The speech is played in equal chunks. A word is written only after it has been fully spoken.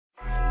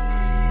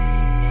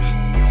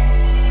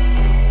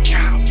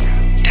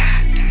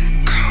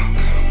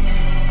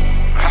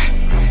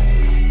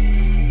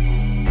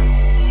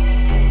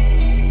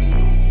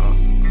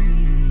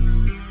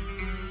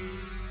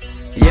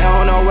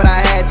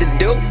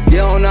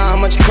don't know how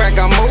much crack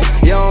I move.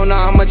 You don't know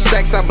how much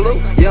sex I blew.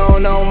 You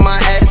don't know my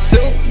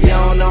attitude. You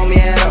don't know me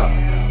at all.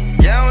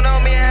 You don't know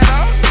me at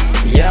all.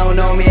 You don't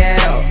know me at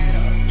all.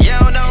 You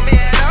don't know me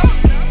at all.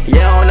 You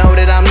don't know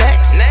that I'm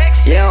next.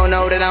 You don't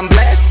know that I'm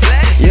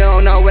blessed. You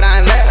don't know what I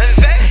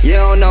invest. You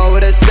don't know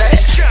what to say.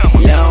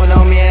 You don't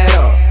know me at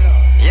all.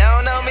 You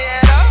don't know me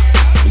at all.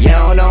 You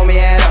don't know me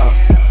at all.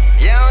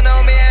 You don't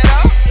know me at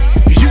all.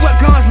 You got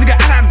guns, nigga,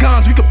 I got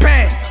guns, we can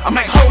bang. I'm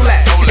like, hold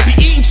that. If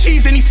he eating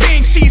cheese, then he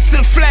saying cheese to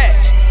the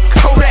flash.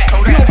 Hold that.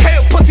 We don't pay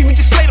a pussy, we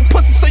just slay the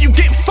pussy, so you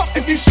getting fucked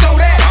if you show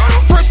that.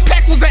 First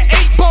pack was an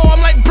 8-ball,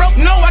 I'm like, broke,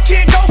 no, I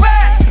can't go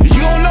back.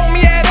 You don't know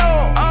me at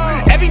all.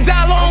 Every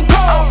dollar on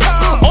call.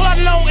 All I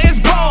know is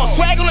balls.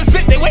 Swag on the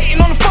zip, they waiting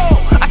on the phone.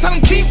 I tell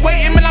them keep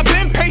waiting, man, I've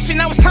been patient,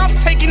 now it's time for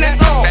taking,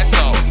 that's all.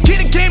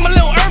 Get a game, a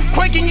little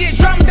earthquake, and yeah,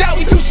 Drama Dot,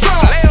 we too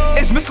strong.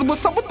 It's Mr.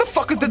 What's up, what the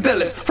fuck is the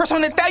dealers? First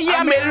on the third, yeah,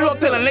 I made it all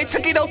dealing. They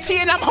took it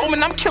OT and I'm home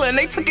and I'm killing.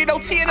 They took it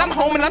OT and I'm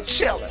home and I'm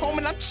chilling. Home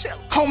and I'm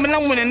chilling. Home and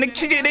I'm winning. The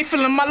kid, yeah, they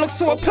feeling my look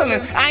so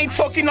appealing. I ain't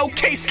talking no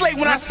K-Slate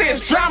when I say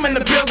it's drama in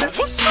the building.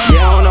 You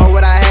don't know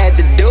what I had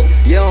to do.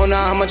 You don't know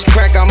how much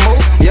crack I move.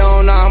 You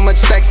don't know how much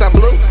sex I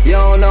blew. You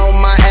don't know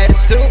my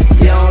attitude.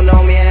 You don't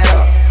know me at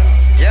all.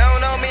 You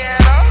don't know me at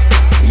all.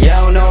 You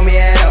don't know me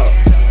at all.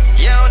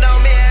 You don't know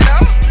me at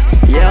all.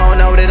 You don't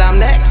know that I'm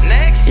next.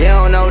 You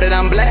don't know that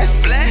I'm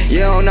blessed. You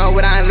don't know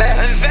what I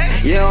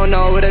invest. You don't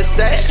know what to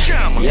say.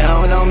 You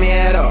don't know me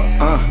at all.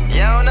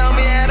 You don't know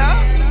me at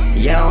all.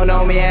 You don't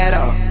know me at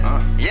all.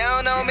 You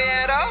don't know me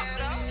at all.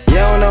 You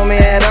don't know me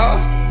at all.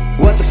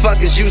 What the fuck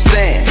is you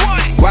saying?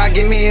 Why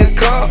give me a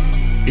call?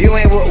 You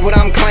ain't what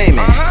I'm claiming.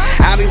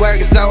 I be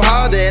working so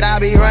hard that I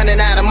be running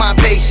out of my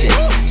patience.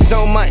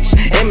 So much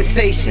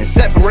imitation,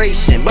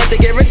 separation, but to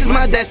get rich is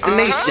my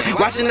destination.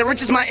 Watching the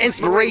rich is my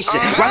inspiration.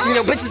 Watching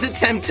your bitch is a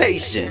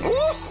temptation.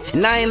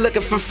 And I ain't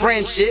looking for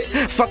friendship.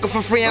 Fuckin'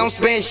 for free, I don't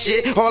spend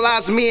shit. All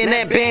eyes on me and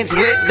that band's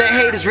lit. The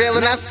hate is real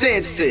and I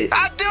sense it.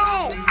 I do.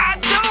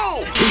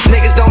 These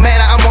niggas don't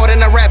matter, I'm more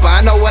than a rapper. I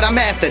know what I'm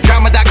after.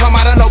 DramaDotKom,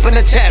 I done open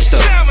a chapter.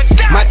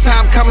 My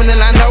time coming and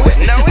I know it.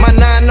 My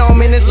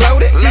 9 is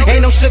loaded.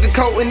 Ain't no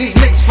sugarcoating these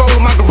niggas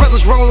folding. My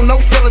gorillas rolling, no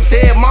filler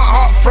tear. My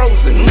heart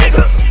frozen,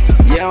 nigga.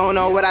 You don't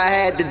know what I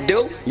had to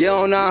do. You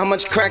don't know how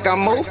much crack I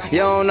move. You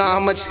don't know how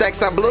much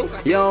stacks I blew.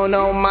 You don't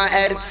know my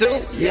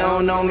attitude. You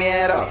don't know me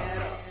at all.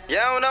 You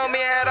don't know me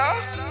at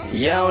all.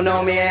 You don't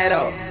know me at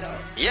all.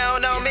 You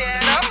don't know me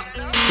at all.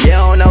 You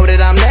don't know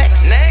that I'm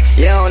next.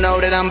 You don't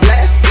know that I'm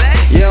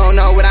blessed. You don't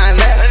know what I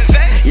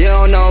invest. You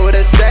don't know what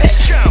to say.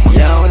 You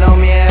don't know me.